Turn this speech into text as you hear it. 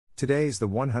Today is the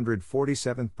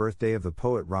 147th birthday of the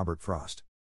poet Robert Frost.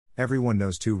 Everyone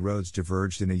knows two roads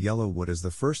diverged in a yellow wood as the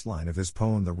first line of his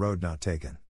poem The Road Not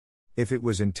Taken. If it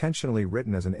was intentionally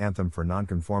written as an anthem for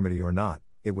nonconformity or not,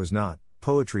 it was not.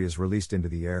 Poetry is released into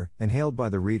the air, inhaled by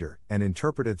the reader, and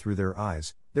interpreted through their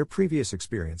eyes, their previous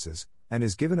experiences, and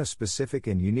is given a specific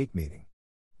and unique meaning.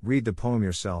 Read the poem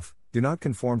yourself, do not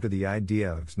conform to the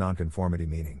idea of its nonconformity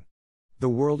meaning. The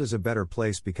world is a better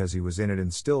place because he was in it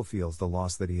and still feels the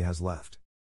loss that he has left.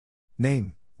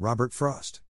 Name: Robert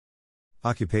Frost.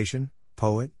 Occupation: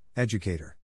 poet,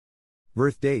 educator.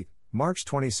 Birth date: March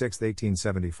 26,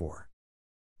 1874.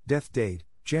 Death date: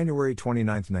 January 29,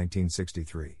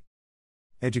 1963.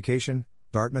 Education: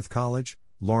 Dartmouth College,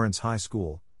 Lawrence High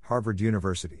School, Harvard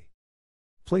University.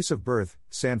 Place of birth: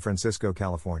 San Francisco,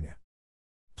 California.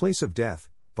 Place of death: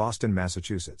 Boston,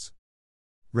 Massachusetts.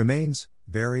 Remains: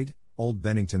 buried, Old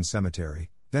Bennington Cemetery,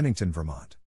 Bennington,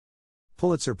 Vermont.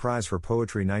 Pulitzer Prize for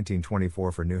Poetry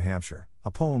 1924 for New Hampshire,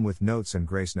 a poem with notes and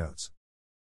grace notes.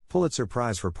 Pulitzer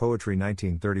Prize for Poetry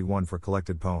 1931 for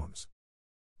collected poems.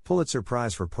 Pulitzer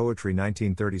Prize for Poetry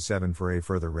 1937 for A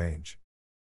Further Range.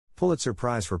 Pulitzer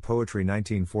Prize for Poetry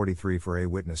 1943 for A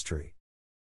Witness Tree.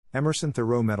 Emerson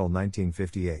Thoreau Medal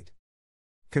 1958.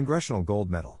 Congressional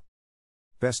Gold Medal.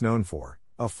 Best known for,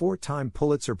 a four-time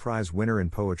Pulitzer Prize winner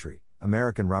in poetry,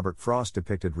 American Robert Frost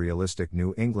depicted realistic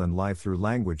New England life through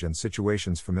language and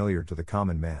situations familiar to the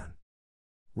common man.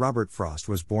 Robert Frost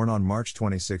was born on March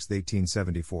 26,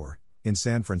 1874, in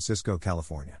San Francisco,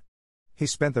 California. He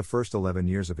spent the first 11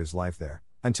 years of his life there,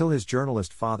 until his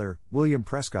journalist father, William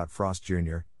Prescott Frost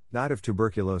Jr., died of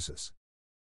tuberculosis.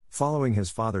 Following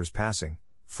his father's passing,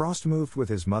 Frost moved with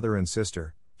his mother and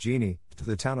sister, Jeannie, to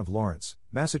the town of Lawrence,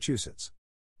 Massachusetts.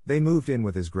 They moved in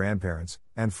with his grandparents,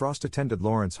 and Frost attended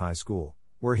Lawrence High School,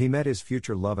 where he met his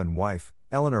future love and wife,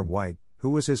 Eleanor White,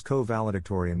 who was his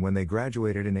co-valedictorian when they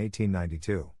graduated in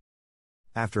 1892.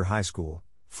 After high school,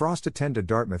 Frost attended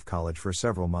Dartmouth College for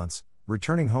several months,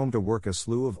 returning home to work a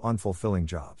slew of unfulfilling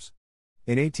jobs.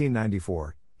 In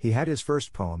 1894, he had his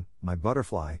first poem, My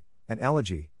Butterfly, an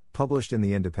elegy, published in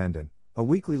The Independent, a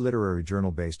weekly literary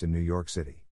journal based in New York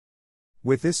City.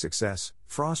 With this success,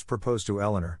 Frost proposed to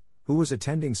Eleanor, who was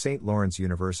attending St. Lawrence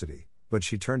University, but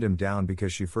she turned him down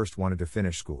because she first wanted to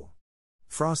finish school.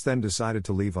 Frost then decided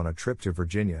to leave on a trip to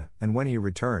Virginia, and when he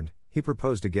returned, he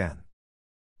proposed again.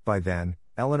 By then,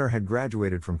 Eleanor had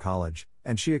graduated from college,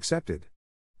 and she accepted.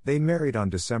 They married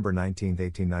on December 19,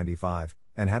 1895,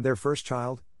 and had their first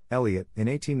child, Eliot, in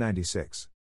 1896.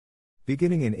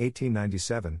 Beginning in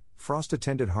 1897, Frost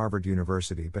attended Harvard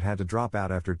University but had to drop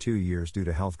out after 2 years due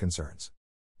to health concerns.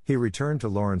 He returned to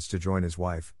Lawrence to join his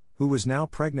wife, who was now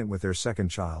pregnant with their second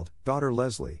child, daughter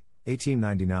Leslie,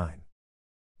 1899.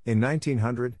 In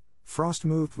 1900, Frost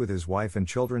moved with his wife and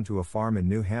children to a farm in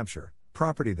New Hampshire,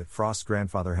 property that Frost's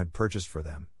grandfather had purchased for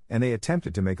them, and they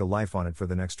attempted to make a life on it for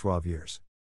the next 12 years.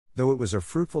 Though it was a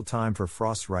fruitful time for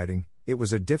Frost's writing, it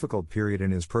was a difficult period in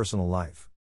his personal life.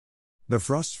 The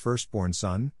Frost's firstborn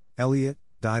son, Eliot,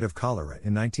 died of cholera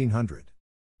in 1900.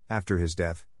 After his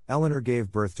death, Eleanor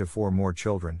gave birth to 4 more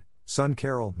children: son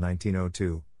Carol,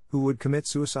 1902, who would commit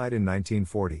suicide in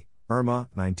 1940, Irma,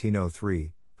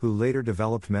 1903, who later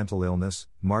developed mental illness,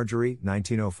 Marjorie,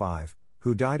 1905,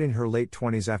 who died in her late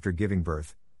 20s after giving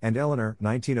birth, and Eleanor,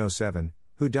 1907,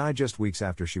 who died just weeks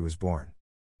after she was born.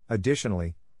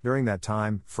 Additionally, during that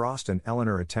time, Frost and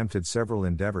Eleanor attempted several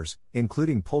endeavors,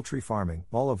 including poultry farming,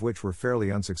 all of which were fairly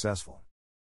unsuccessful.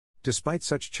 Despite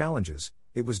such challenges,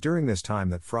 it was during this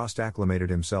time that Frost acclimated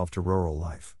himself to rural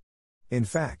life. In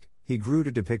fact, he grew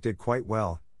to depict it quite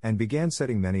well, and began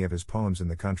setting many of his poems in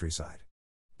the countryside.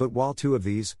 But while 2 of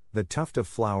these, The Tuft of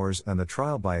Flowers and The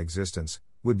Trial by Existence,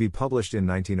 would be published in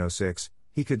 1906,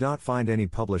 he could not find any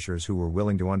publishers who were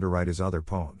willing to underwrite his other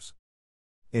poems.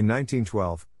 In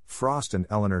 1912, Frost and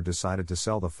Eleanor decided to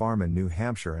sell the farm in New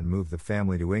Hampshire and move the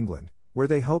family to England, where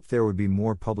they hoped there would be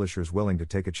more publishers willing to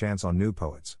take a chance on new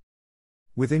poets.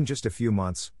 Within just a few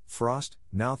months, Frost,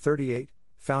 now 38,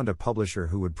 found a publisher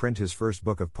who would print his first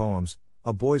book of poems,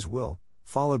 A Boy's Will,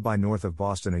 followed by North of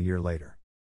Boston a year later.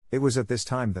 It was at this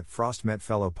time that Frost met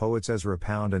fellow poets Ezra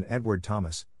Pound and Edward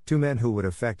Thomas, 2 men who would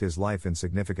affect his life in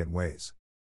significant ways.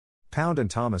 Pound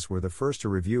and Thomas were the first to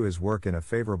review his work in a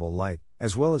favorable light,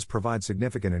 as well as provide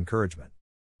significant encouragement.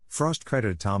 Frost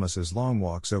credited Thomas's long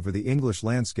walks over the English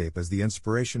landscape as the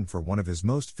inspiration for one of his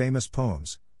most famous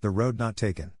poems, The Road Not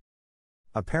Taken.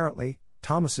 Apparently,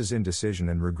 Thomas's indecision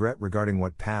and regret regarding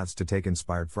what paths to take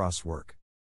inspired Frost's work.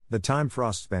 The time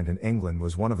Frost spent in England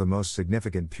was one of the most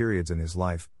significant periods in his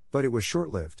life, but it was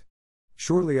short-lived.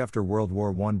 Shortly after World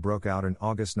War I broke out in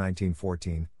August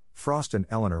 1914, Frost and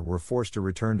Eleanor were forced to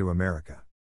return to America.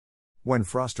 When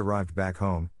Frost arrived back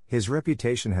home, his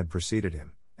reputation had preceded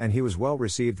him, and he was well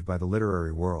received by the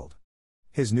literary world.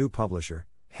 His new publisher,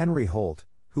 Henry Holt,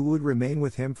 who would remain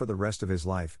with him for the rest of his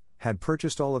life, had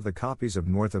purchased all of the copies of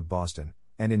North of Boston,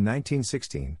 and in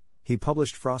 1916, he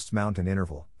published Frost's Mountain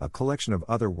Interval, a collection of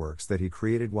other works that he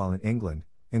created while in England,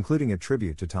 including a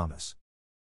tribute to Thomas.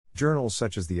 Journals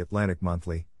such as the Atlantic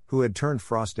Monthly, who had turned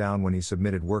Frost down when he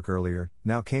submitted work earlier,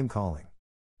 now came calling.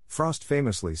 Frost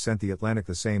famously sent the Atlantic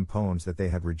the same poems that they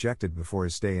had rejected before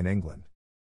his stay in England.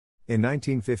 In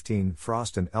 1915,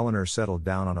 Frost and Eleanor settled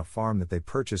down on a farm that they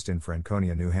purchased in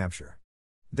Franconia, New Hampshire.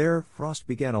 There, Frost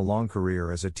began a long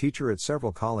career as a teacher at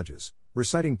several colleges,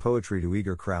 reciting poetry to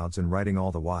eager crowds and writing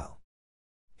all the while.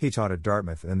 He taught at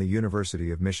Dartmouth and the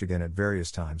University of Michigan at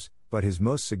various times, but his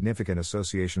most significant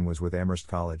association was with Amherst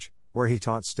College, where he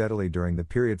taught steadily during the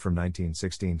period from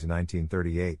 1916 to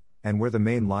 1938, and where the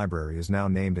main library is now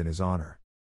named in his honor.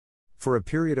 For a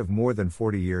period of more than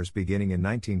 40 years beginning in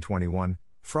 1921,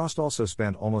 Frost also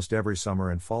spent almost every summer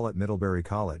and fall at Middlebury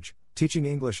College, teaching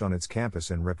English on its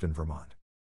campus in Ripton, Vermont.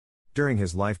 During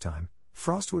his lifetime,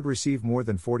 Frost would receive more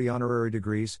than 40 honorary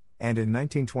degrees, and in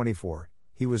 1924,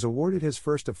 he was awarded his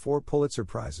first of 4 Pulitzer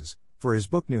Prizes, for his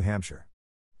book New Hampshire.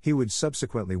 He would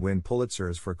subsequently win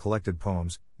Pulitzers for collected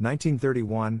poems,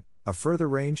 1931, A Further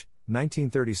Range,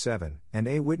 1937, and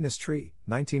A Witness Tree,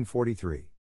 1943.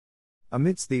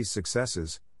 Amidst these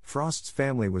successes, Frost's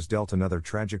family was dealt another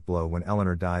tragic blow when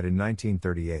Eleanor died in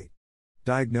 1938.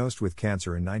 Diagnosed with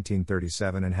cancer in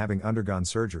 1937 and having undergone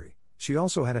surgery, she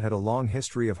also had a long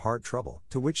history of heart trouble,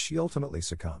 to which she ultimately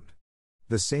succumbed.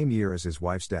 The same year as his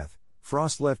wife's death,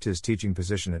 Frost left his teaching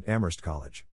position at Amherst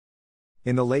College.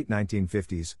 In the late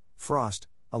 1950s, Frost,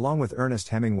 along with Ernest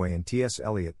Hemingway and T.S.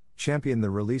 Eliot, championed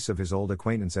the release of his old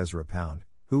acquaintance Ezra Pound,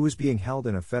 who was being held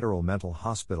in a federal mental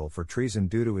hospital for treason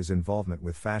due to his involvement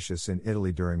with fascists in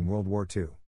Italy during World War II.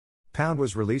 Pound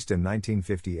was released in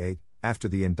 1958, after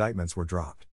the indictments were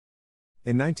dropped.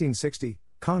 In 1960,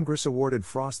 Congress awarded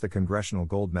Frost the Congressional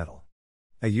Gold Medal.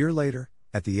 A year later,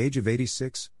 at the age of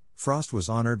 86, Frost was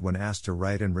honored when asked to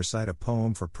write and recite a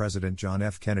poem for President John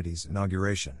F. Kennedy's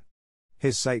inauguration.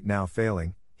 His sight now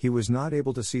failing, he was not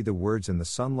able to see the words in the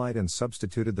sunlight and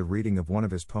substituted the reading of one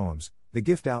of his poems, The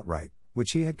Gift Outright,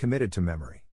 which he had committed to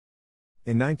memory.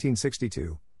 In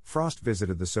 1962, Frost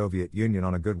visited the Soviet Union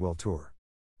on a goodwill tour.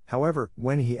 However,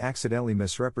 when he accidentally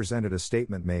misrepresented a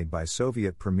statement made by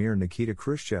Soviet Premier Nikita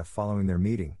Khrushchev following their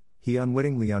meeting, he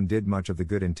unwittingly undid much of the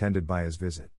good intended by his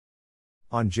visit.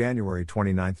 On January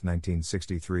 29,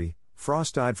 1963,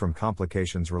 Frost died from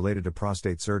complications related to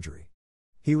prostate surgery.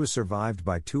 He was survived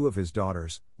by 2 of his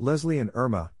daughters, Leslie and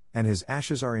Irma, and his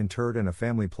ashes are interred in a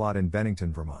family plot in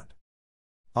Bennington, Vermont.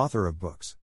 Author of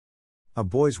books: A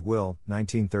Boy's Will,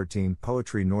 1913,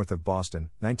 Poetry North of Boston,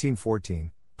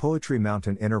 1914, Poetry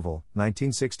Mountain Interval,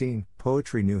 1916,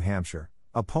 Poetry New Hampshire,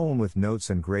 A Poem with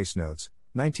Notes and Grace Notes,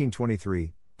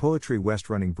 1923, Poetry West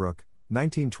Running Brook,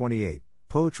 1928,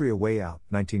 Poetry A Way Out,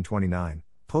 1929,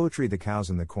 Poetry The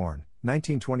Cows and the Corn,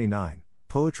 1929,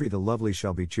 Poetry The Lovely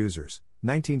Shall Be Choosers,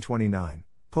 1929,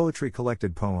 Poetry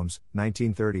Collected Poems,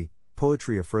 1930,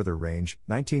 Poetry A Further Range,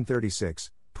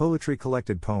 1936, Poetry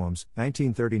Collected Poems,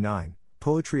 1939,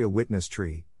 Poetry A Witness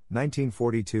Tree,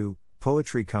 1942,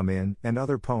 Poetry Come In and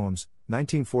Other Poems,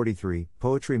 1943,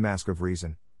 Poetry Mask of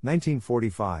Reason,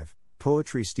 1945,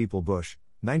 Poetry Steeple Bush,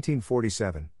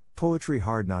 1947, Poetry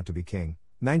Hard Not to Be King,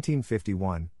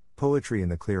 1951, Poetry in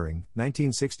the Clearing,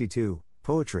 1962,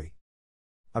 Poetry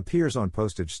appears on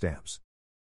postage stamps.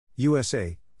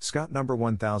 USA, Scott No.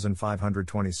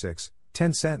 1526,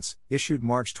 10 cents, issued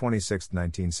March 26,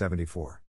 1974.